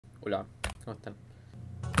Hola, ¿cómo están?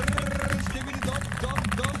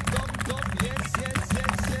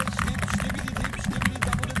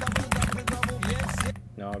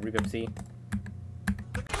 No, Rip MC.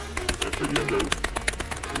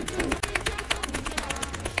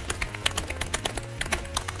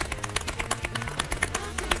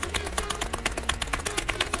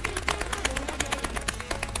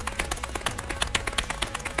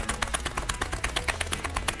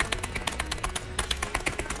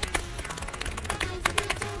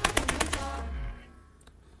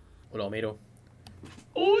 Hola, Homero.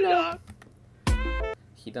 ¡Hola!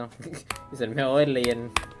 Hijito, es el mejor overlay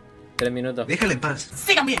en 3 minutos. Déjale en paz.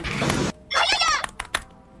 ¡Sigan bien!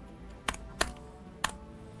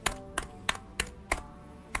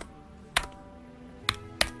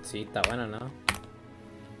 Sí, está bueno, ¿no?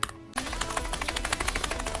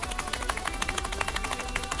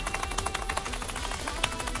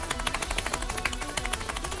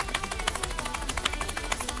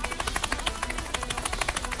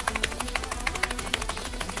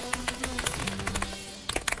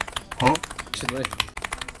 ¿Oh?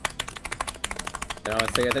 Pero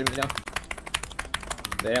esto ya terminó.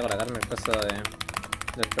 Debería colocarme el coso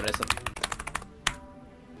del progreso.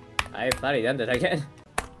 I thought done it again.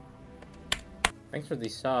 Thanks for the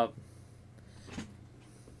sub.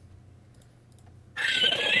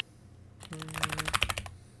 I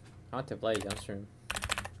want to play downstream.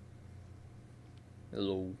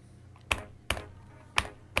 Hello.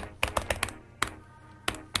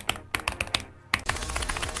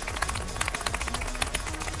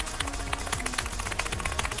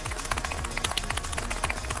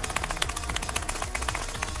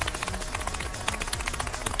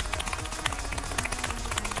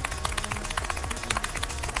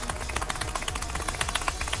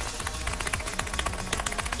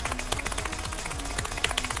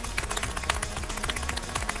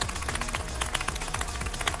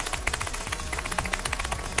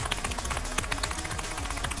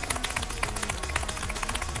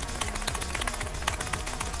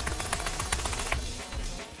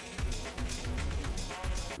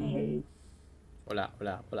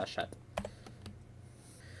 Hola, chat.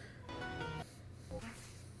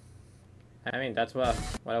 I mean, that's what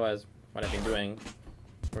I've been doing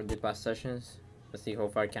for the past sessions. Let's see how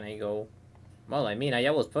far can I go. Well, I mean, I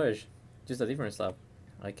always push, just a different stuff.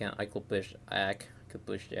 I could push AK, could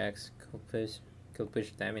push the X, could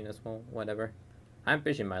push damage as well, whatever. I'm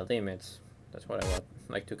pushing my limits. That's what I would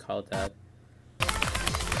like to call that.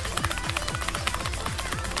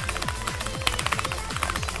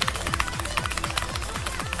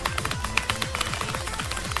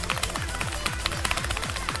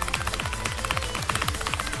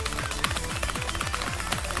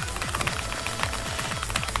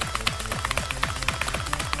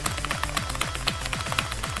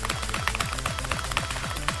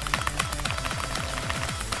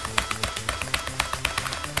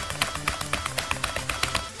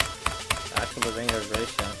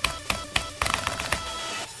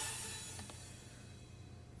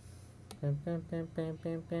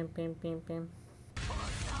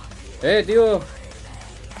 Tío.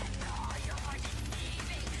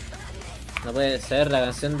 No puede ser la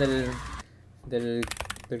canción del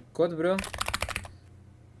COD, bro.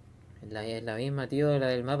 Es la misma, tío, la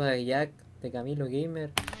del mapa de Jack, de Camilo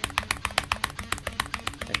Gamer.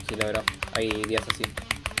 Tranquilo, bro. Hay días así.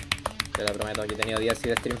 Te lo prometo, yo he tenido días así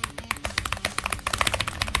de stream.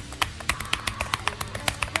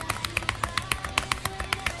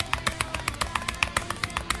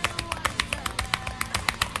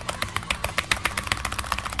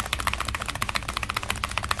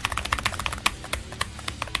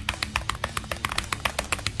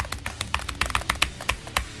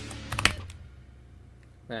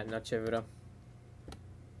 Buenas noches, bro.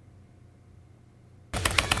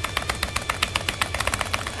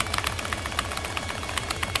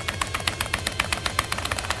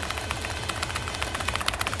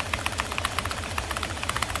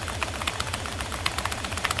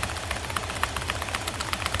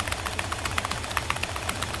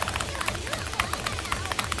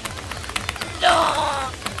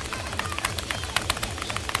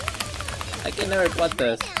 I can never quad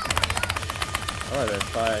this. Oh, they're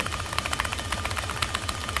fine.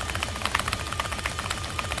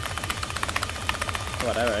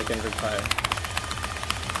 Whatever, I can reply.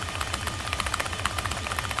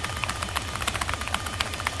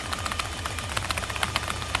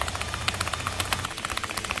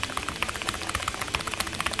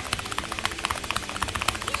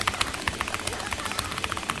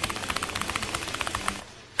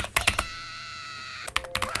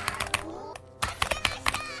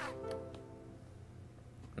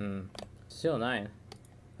 Still 9.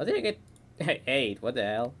 How did I get 8? What the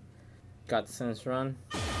hell? Got sense run.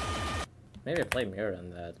 Maybe I played mirror on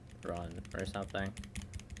that run or something.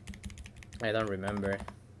 I don't remember.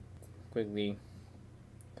 Quickly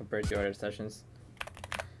compared to other sessions.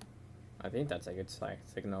 I think that's a good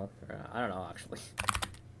signal. I don't know actually.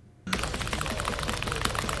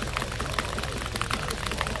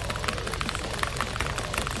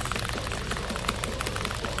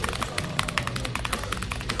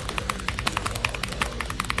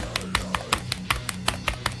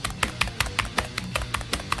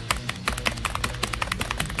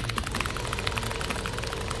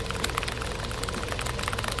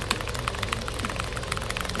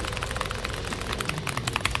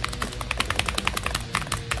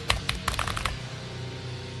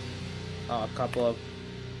 Oh, a couple of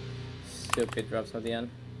stupid drops at the end.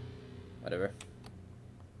 Whatever.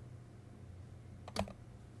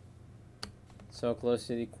 So close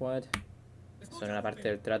to the quad. Sono la parte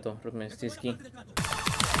del trato, Rudmestiski.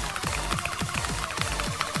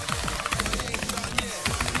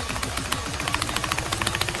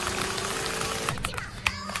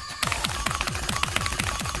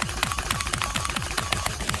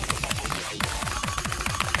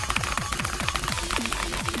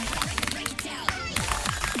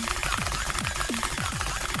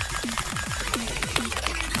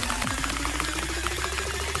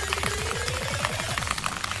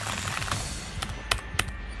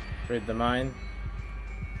 Read the mind.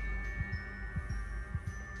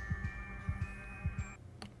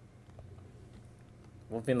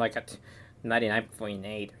 We've been like at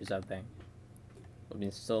 99.8 or something. We've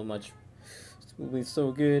been so much. We've been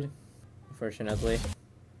so good. Unfortunately,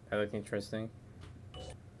 that looked interesting.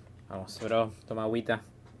 Vamos, bro. Toma agüita.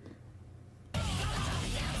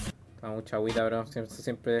 Toma mucha agüita, bro.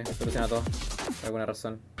 Siempre soluciona todo. Por alguna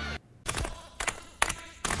razón.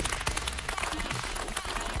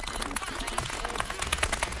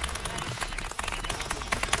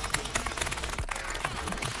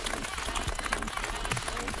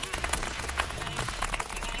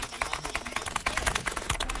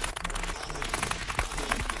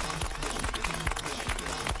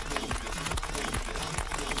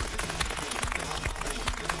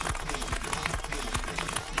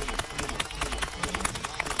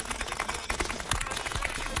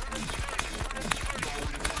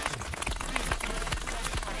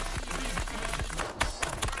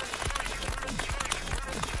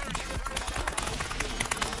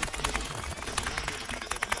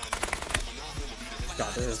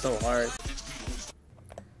 God, this is so hard.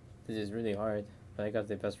 This is really hard, but I got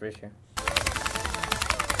the best ratio.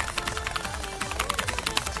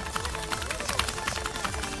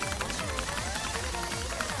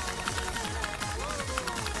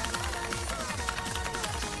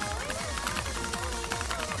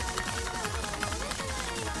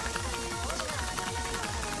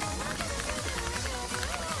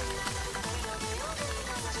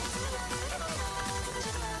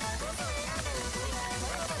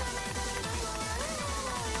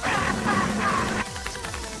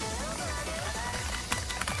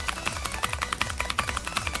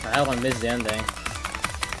 I don't miss the ending.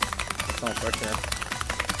 It's so unfortunate.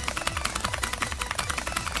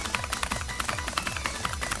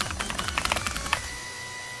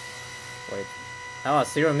 Wait. Oh,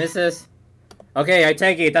 0 misses? Okay, I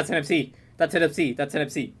take it. That's an FC. That's an FC. That's an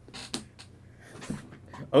FC.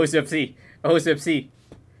 Osu FC. Osu FC.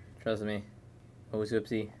 Trust me. Osu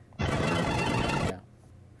FC. Yeah.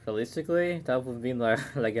 Realistically, that would be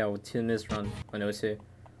like a 2 miss run on Osu,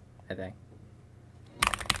 I think.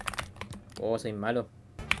 Oh, soy malo.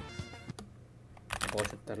 Puedo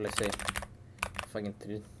chutarle ese fucking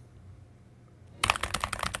thrill.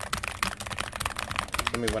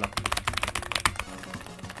 Soy muy bueno.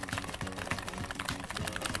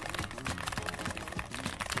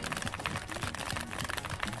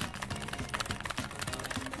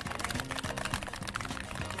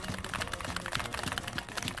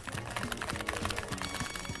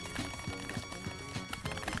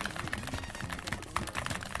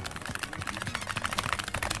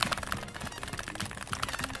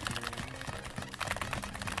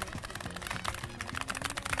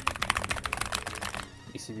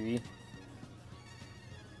 ECBB.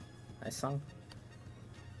 Nice song.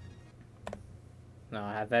 No,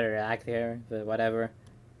 I have better act here, but whatever.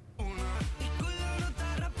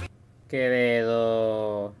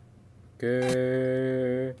 Quevedo.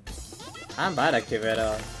 Good. I'm bad at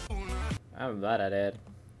Quevedo. I'm bad at it.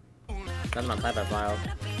 That's my type of file.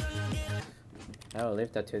 I will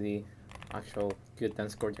leave that to the actual good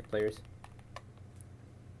dance Scorcher players.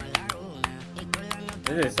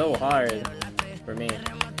 This is so hard for me.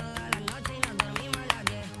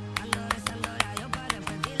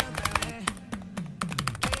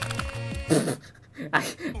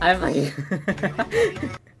 I'm like...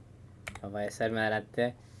 No puede ser, me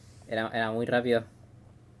adelanté. Era muy rápido.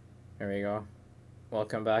 There we go.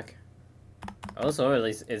 Welcome back. Also, at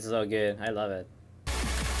least it's so good. I love it.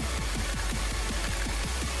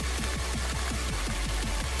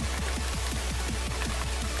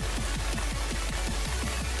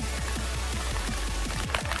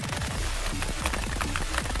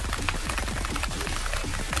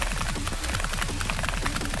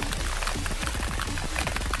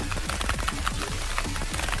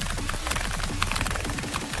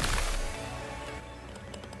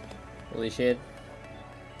 Holy shit.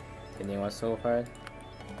 Getting was so hard.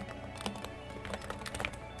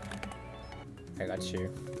 I got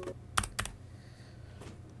you.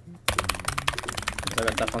 Look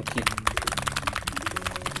at that funky.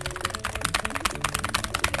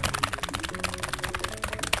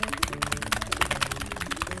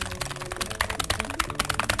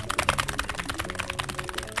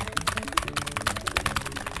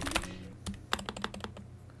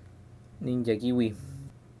 Ninja Kiwi.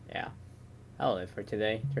 Yeah. That'll do it for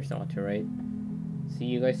today. There's no one to rate. See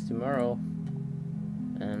you guys tomorrow.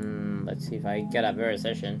 And let's see if I get a better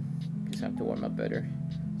session. Just have to warm up better.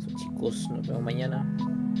 So chicos, nos vemos mañana.